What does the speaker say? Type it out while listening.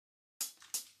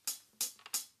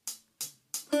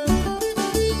Hi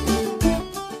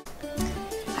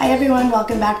everyone,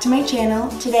 welcome back to my channel.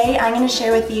 Today I'm going to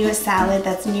share with you a salad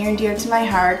that's near and dear to my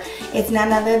heart. It's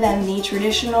none other than the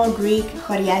traditional Greek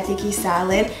Horiatiki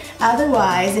salad,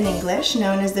 otherwise in English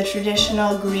known as the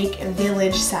traditional Greek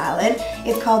village salad.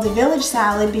 It's called a village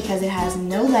salad because it has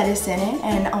no lettuce in it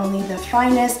and only the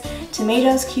finest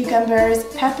tomatoes, cucumbers,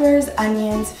 peppers,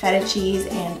 onions, feta cheese,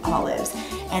 and olives.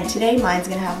 And today mine's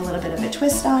going to have a little bit of a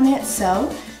twist on it,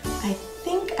 so I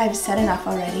think I've said enough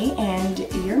already and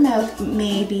your mouth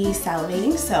may be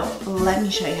salivating, so let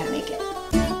me show you how to make it.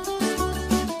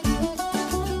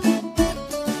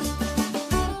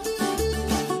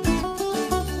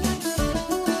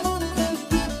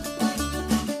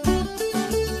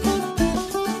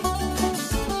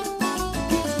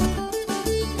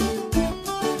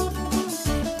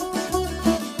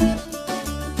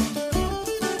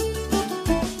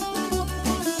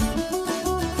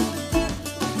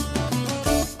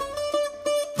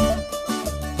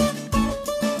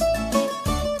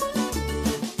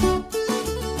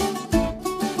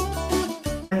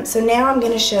 So now I'm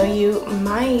going to show you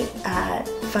my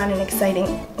fun and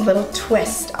exciting little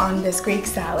twist on this Greek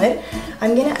salad.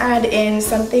 I'm going to add in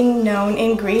something known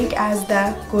in Greek as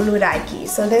the Koulouraki.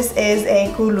 So this is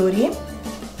a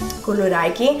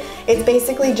Koulouraki. It's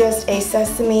basically just a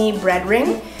sesame bread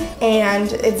ring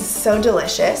and it's so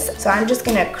delicious. So I'm just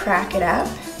going to crack it up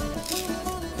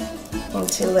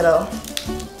into little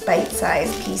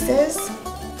bite-sized pieces.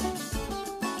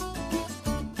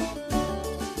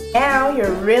 Now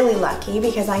you're really lucky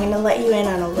because I'm going to let you in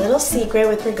on a little secret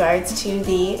with regards to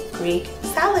the Greek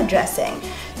salad dressing.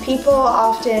 People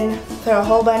often throw a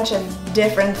whole bunch of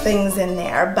different things in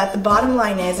there, but the bottom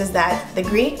line is that the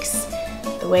Greeks,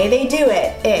 the way they do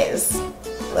it is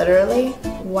literally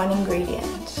one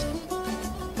ingredient,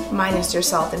 minus your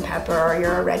salt and pepper or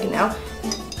your oregano,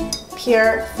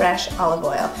 pure fresh olive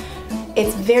oil.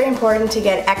 It's very important to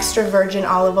get extra virgin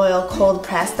olive oil, cold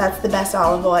pressed. That's the best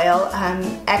olive oil.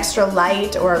 Extra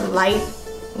light or light,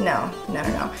 no.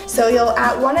 So you'll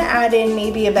want to add in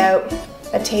maybe about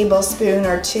a tablespoon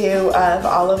or two of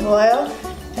olive oil.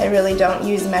 I really don't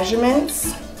use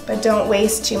measurements, but don't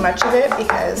waste too much of it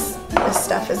because this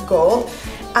stuff is gold.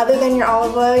 Other than your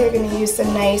olive oil, you're going to use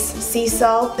some nice sea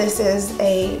salt. This is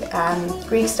a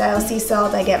Greek style sea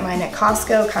salt. I get mine at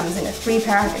Costco. It comes in a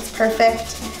 3-pack. It's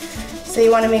perfect. So you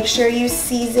want to make sure you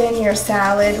season your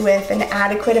salad with an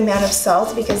adequate amount of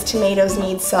salt because tomatoes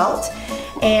need salt.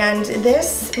 And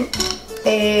this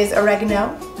is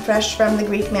oregano, fresh from the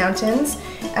Greek mountains.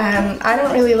 I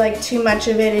don't really like too much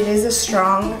of it. It is a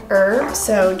strong herb,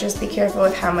 so just be careful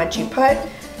with how much you put.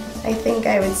 I think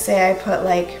I would say I put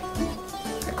like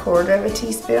 1/4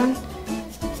 teaspoon.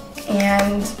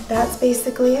 And that's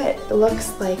basically it. It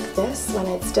looks like this when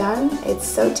it's done. It's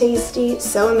so tasty,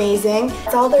 so amazing.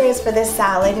 That's all there is for this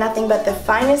salad, nothing but the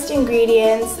finest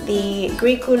ingredients. The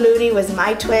Greek koulouri was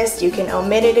my twist. You can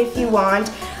omit it if you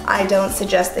want. I don't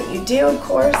suggest that you do, of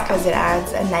course, because it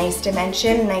adds a nice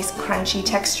dimension, a nice crunchy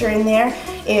texture in there.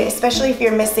 Especially if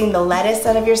you're missing the lettuce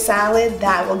out of your salad,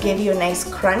 that will give you a nice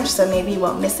crunch, so maybe you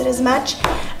won't miss it as much.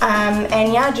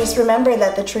 And yeah, just remember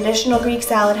that the traditional Greek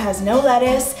salad has no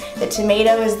lettuce. The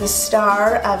tomato is the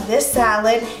star of this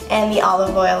salad, and the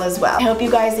olive oil as well. I hope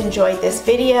you guys enjoyed this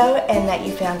video and that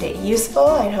you found it useful.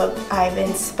 I hope I've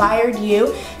inspired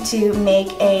you to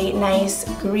make a nice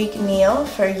Greek meal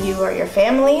for you or your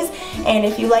families. And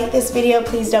if you like this video,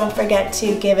 please don't forget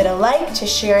to give it a like, to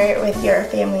share it with your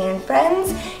family and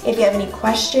friends. If you have any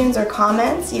questions or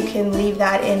comments, you can leave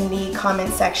that in the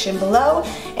comment section below.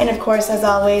 And of course, as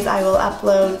always, I will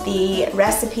upload the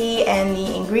recipe and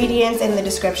the ingredients in the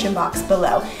description box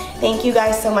below. Thank you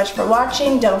guys so much for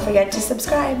watching. Don't forget to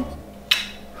subscribe.